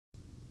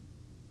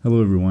Hello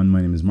everyone,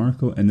 my name is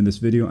Marco, and in this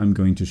video I'm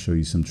going to show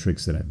you some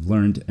tricks that I've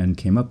learned and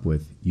came up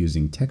with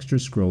using texture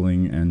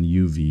scrolling and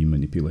UV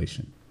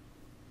manipulation.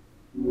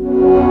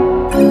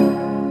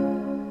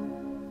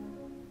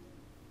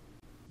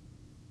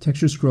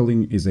 Texture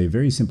scrolling is a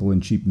very simple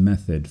and cheap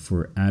method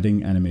for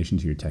adding animation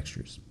to your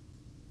textures.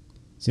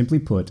 Simply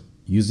put,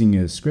 using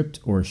a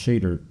script or a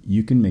shader,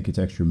 you can make a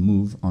texture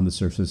move on the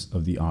surface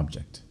of the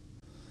object.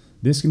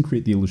 This can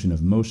create the illusion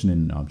of motion in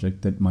an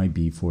object that might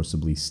be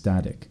forcibly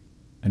static.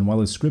 And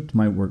while a script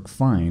might work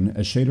fine,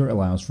 a shader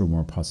allows for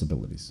more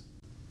possibilities.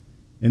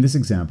 In this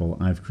example,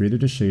 I've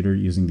created a shader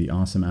using the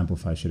awesome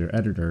Amplify Shader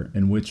Editor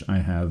in which I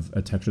have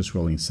a texture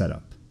scrolling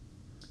setup.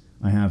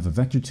 I have a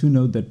Vector 2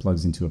 node that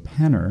plugs into a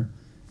panner,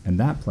 and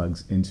that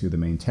plugs into the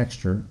main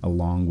texture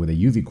along with a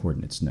UV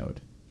coordinates node.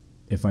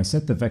 If I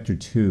set the Vector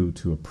 2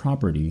 to a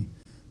property,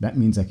 that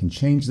means I can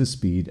change the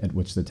speed at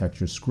which the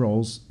texture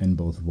scrolls in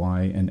both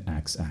Y and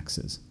X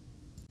axes.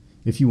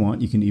 If you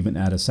want, you can even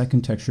add a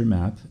second texture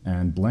map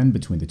and blend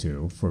between the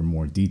two for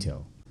more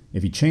detail.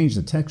 If you change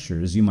the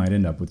textures, you might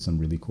end up with some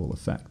really cool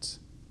effects.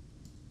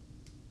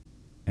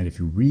 And if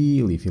you're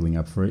really feeling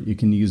up for it, you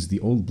can use the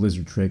old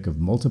Blizzard trick of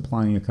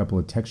multiplying a couple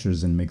of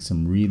textures and make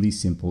some really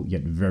simple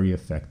yet very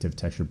effective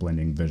texture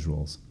blending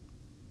visuals.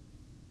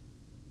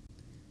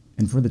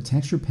 And for the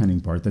texture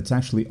penning part, that's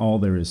actually all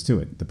there is to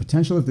it. The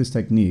potential of this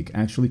technique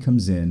actually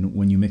comes in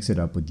when you mix it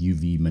up with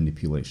UV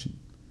manipulation.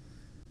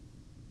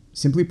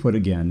 Simply put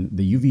again,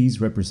 the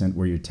UVs represent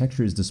where your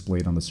texture is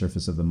displayed on the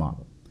surface of the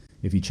model.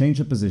 If you change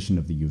the position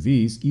of the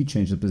UVs, you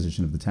change the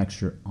position of the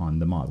texture on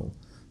the model,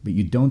 but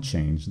you don't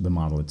change the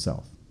model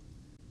itself.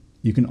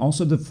 You can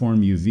also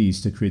deform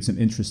UVs to create some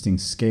interesting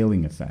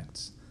scaling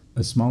effects.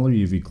 A smaller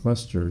UV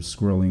cluster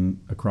scrolling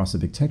across a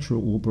big texture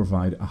will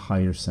provide a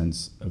higher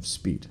sense of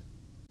speed.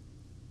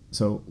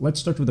 So let's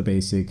start with the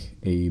basic,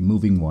 a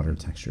moving water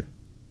texture.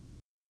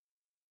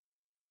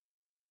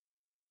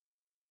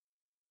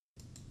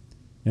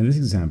 In this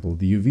example,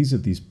 the UVs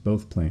of these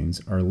both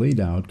planes are laid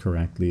out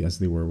correctly as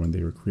they were when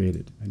they were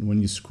created. And when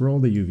you scroll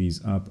the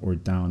UVs up or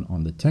down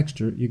on the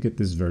texture, you get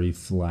this very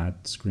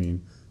flat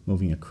screen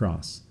moving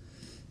across.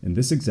 In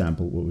this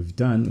example, what we've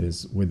done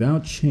is,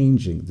 without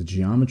changing the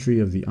geometry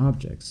of the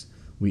objects,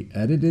 we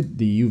edited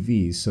the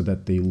UVs so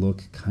that they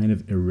look kind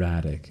of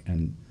erratic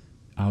and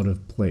out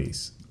of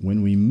place.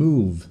 When we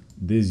move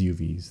these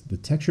UVs, the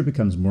texture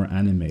becomes more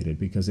animated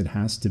because it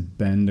has to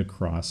bend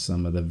across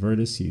some of the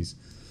vertices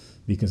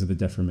because of the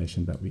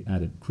deformation that we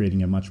added,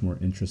 creating a much more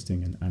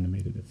interesting and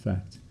animated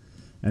effect.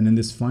 And in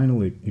this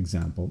final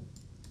example,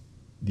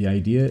 the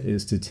idea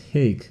is to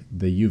take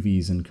the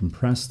UVs and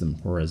compress them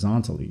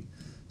horizontally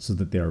so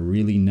that they are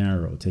really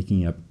narrow,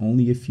 taking up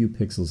only a few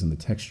pixels in the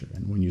texture.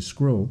 And when you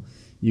scroll,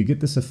 you get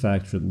this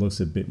effect that looks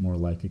a bit more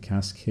like a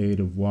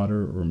cascade of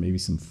water or maybe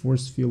some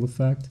force field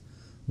effect,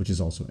 which is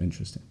also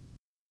interesting.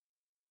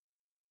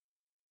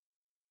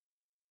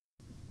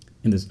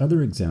 In this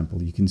other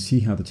example, you can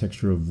see how the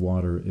texture of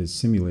water is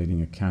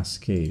simulating a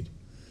cascade.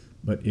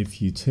 But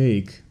if you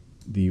take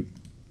the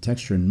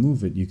texture and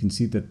move it, you can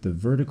see that the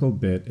vertical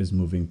bit is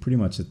moving pretty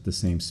much at the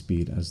same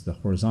speed as the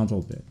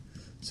horizontal bit.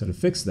 So to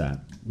fix that,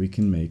 we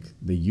can make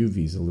the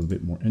UVs a little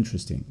bit more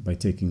interesting by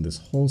taking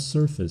this whole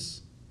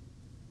surface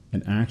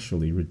and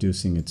actually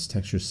reducing its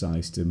texture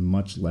size to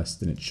much less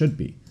than it should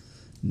be.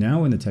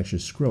 Now when the texture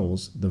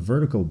scrolls, the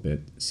vertical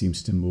bit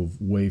seems to move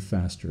way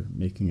faster,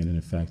 making it in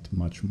effect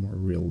much more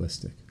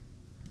realistic.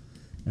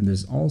 And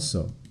there's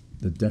also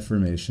the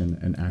deformation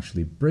and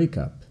actually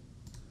breakup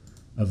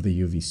of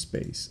the UV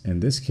space. In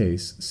this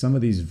case, some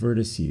of these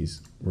vertices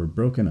were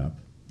broken up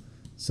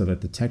so that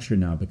the texture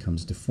now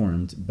becomes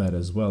deformed, but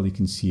as well you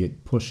can see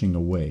it pushing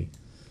away,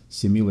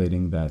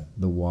 simulating that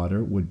the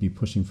water would be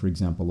pushing, for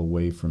example,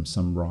 away from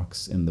some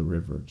rocks in the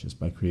river just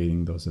by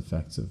creating those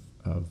effects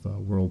of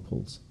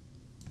whirlpools.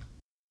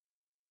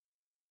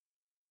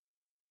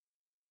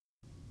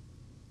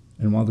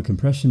 And while the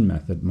compression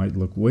method might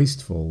look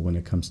wasteful when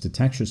it comes to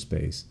texture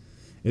space,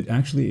 it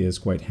actually is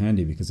quite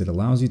handy because it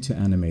allows you to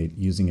animate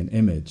using an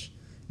image.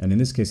 And in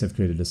this case, I've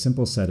created a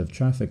simple set of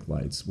traffic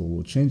lights where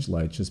we'll change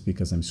light just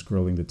because I'm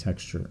scrolling the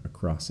texture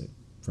across it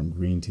from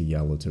green to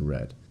yellow to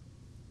red.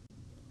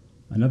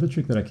 Another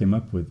trick that I came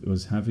up with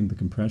was having the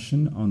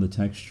compression on the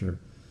texture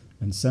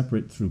and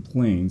separate through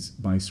planes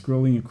by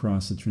scrolling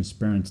across a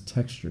transparent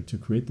texture to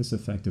create this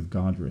effect of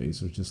God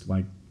rays or just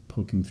light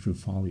poking through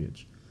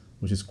foliage,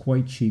 which is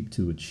quite cheap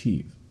to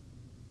achieve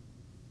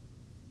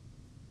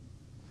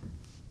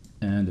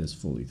and is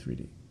fully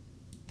 3D.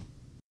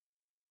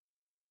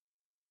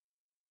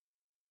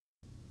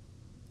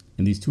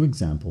 In these two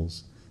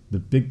examples, the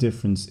big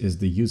difference is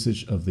the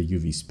usage of the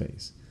UV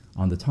space.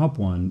 On the top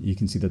one, you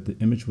can see that the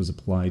image was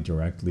applied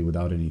directly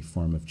without any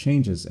form of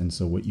changes, and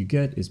so what you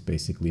get is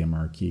basically a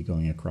marquee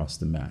going across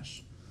the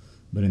mesh.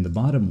 But in the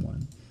bottom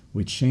one,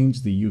 we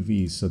changed the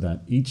UVs so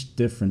that each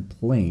different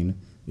plane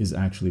is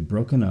actually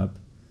broken up,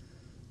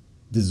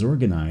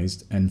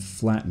 disorganized, and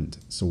flattened.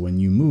 So when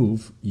you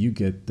move, you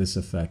get this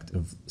effect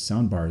of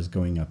sound bars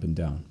going up and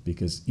down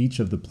because each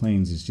of the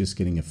planes is just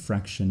getting a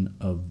fraction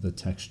of the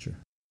texture.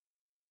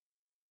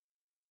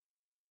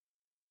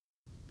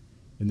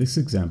 In this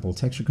example,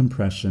 texture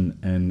compression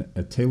and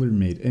a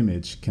tailor-made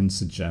image can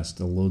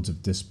suggest loads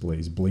of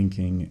displays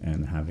blinking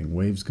and having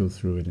waves go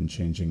through it and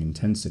changing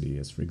intensity,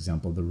 as for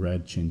example the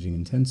red changing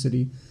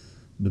intensity,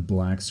 the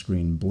black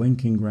screen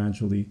blinking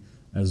gradually,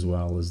 as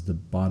well as the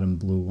bottom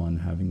blue one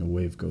having a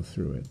wave go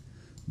through it.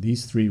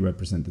 These three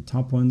represent the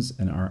top ones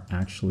and are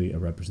actually a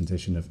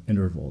representation of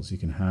intervals. You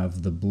can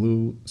have the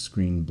blue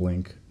screen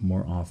blink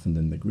more often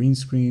than the green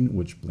screen,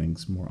 which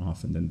blinks more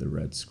often than the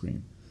red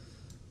screen.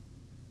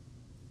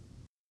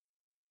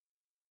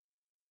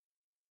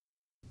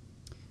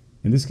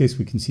 In this case,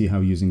 we can see how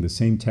using the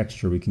same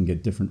texture we can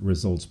get different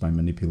results by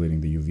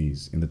manipulating the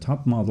UVs. In the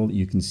top model,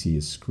 you can see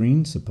a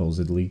screen,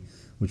 supposedly,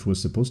 which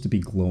was supposed to be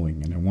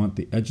glowing, and I want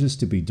the edges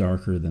to be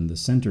darker than the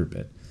center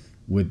bit.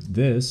 With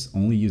this,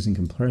 only using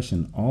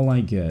compression, all I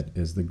get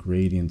is the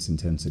gradient's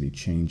intensity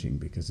changing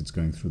because it's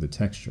going through the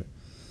texture.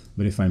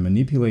 But if I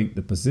manipulate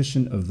the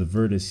position of the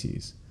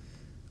vertices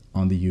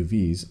on the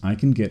UVs, I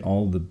can get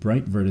all the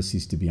bright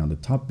vertices to be on the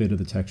top bit of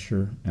the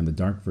texture and the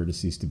dark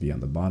vertices to be on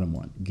the bottom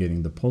one,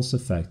 getting the pulse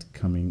effect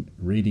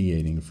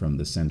radiating from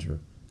the center,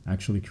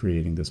 actually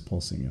creating this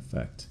pulsing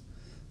effect.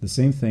 The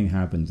same thing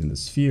happens in the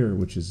sphere,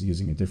 which is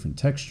using a different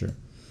texture,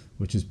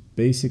 which is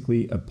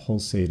basically a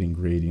pulsating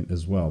gradient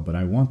as well. But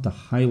I want the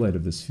highlight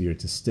of the sphere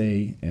to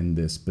stay in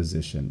this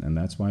position, and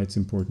that's why it's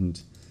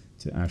important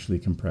to actually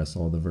compress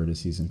all the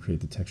vertices and create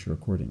the texture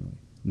accordingly.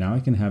 Now I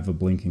can have a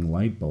blinking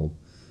light bulb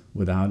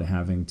without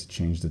having to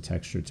change the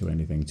texture to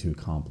anything too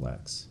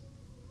complex.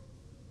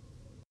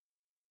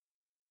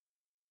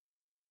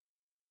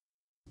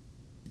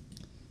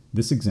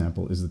 This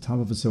example is the top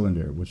of a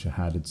cylinder which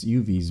had its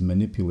UVs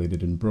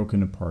manipulated and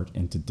broken apart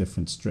into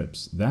different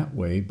strips. That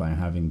way, by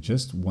having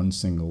just one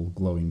single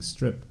glowing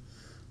strip,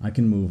 I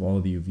can move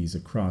all the UVs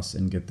across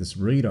and get this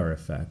radar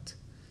effect,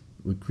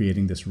 with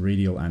creating this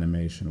radial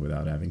animation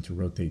without having to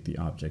rotate the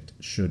object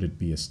should it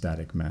be a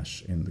static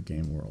mesh in the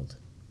game world.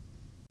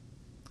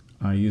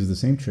 I use the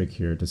same trick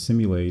here to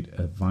simulate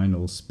a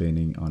vinyl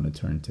spinning on a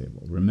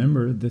turntable.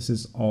 Remember, this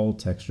is all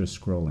texture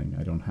scrolling.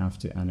 I don't have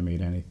to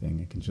animate anything.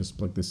 I can just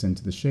plug this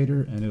into the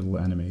shader and it'll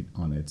animate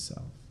on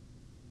itself.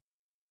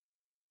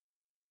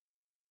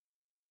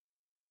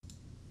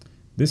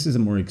 This is a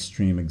more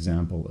extreme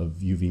example of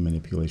UV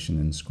manipulation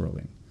and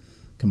scrolling.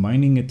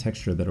 Combining a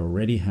texture that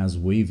already has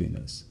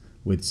waviness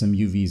with some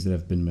UVs that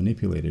have been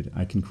manipulated,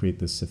 I can create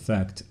this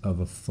effect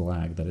of a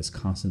flag that is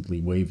constantly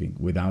waving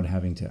without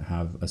having to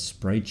have a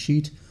sprite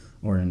sheet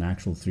or an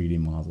actual 3D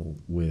model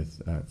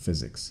with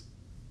physics.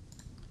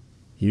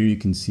 Here you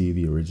can see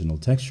the original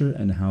texture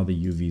and how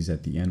the UVs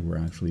at the end were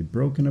actually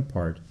broken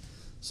apart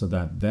so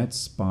that that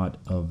spot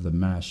of the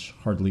mesh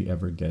hardly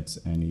ever gets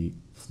any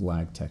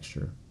flag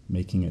texture,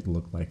 making it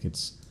look like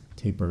it's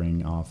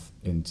tapering off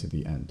into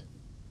the end.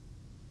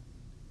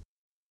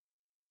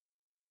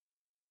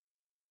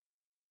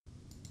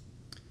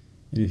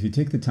 And if you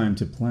take the time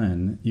to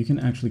plan, you can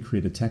actually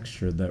create a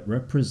texture that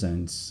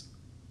represents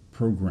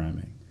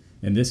programming.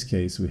 In this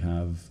case, we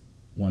have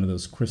one of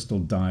those crystal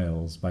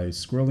dials. By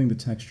scrolling the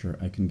texture,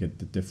 I can get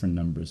the different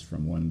numbers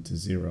from 1 to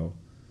 0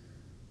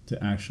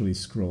 to actually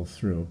scroll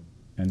through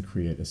and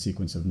create a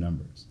sequence of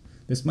numbers.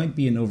 This might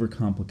be an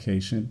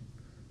overcomplication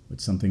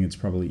with something it's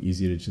probably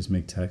easier to just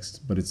make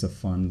text, but it's a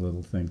fun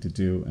little thing to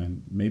do,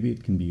 and maybe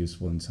it can be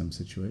useful in some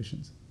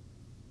situations.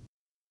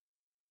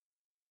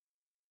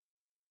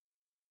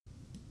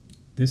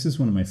 This is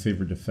one of my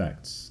favorite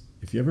effects.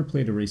 If you ever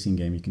played a racing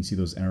game, you can see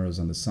those arrows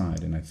on the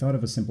side, and I thought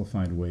of a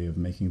simplified way of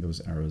making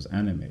those arrows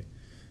animate.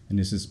 And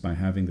this is by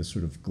having this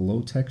sort of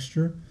glow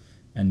texture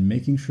and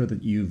making sure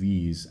that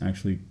UVs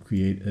actually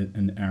create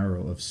an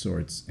arrow of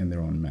sorts in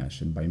their own mesh.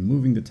 And by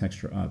moving the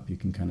texture up, you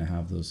can kind of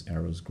have those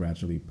arrows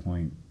gradually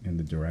point in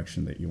the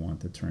direction that you want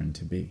the turn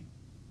to be.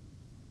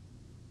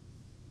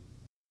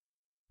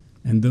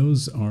 And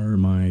those are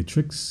my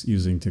tricks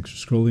using texture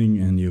scrolling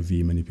and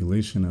UV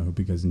manipulation. I hope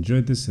you guys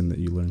enjoyed this and that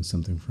you learned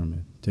something from it.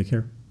 Take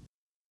care.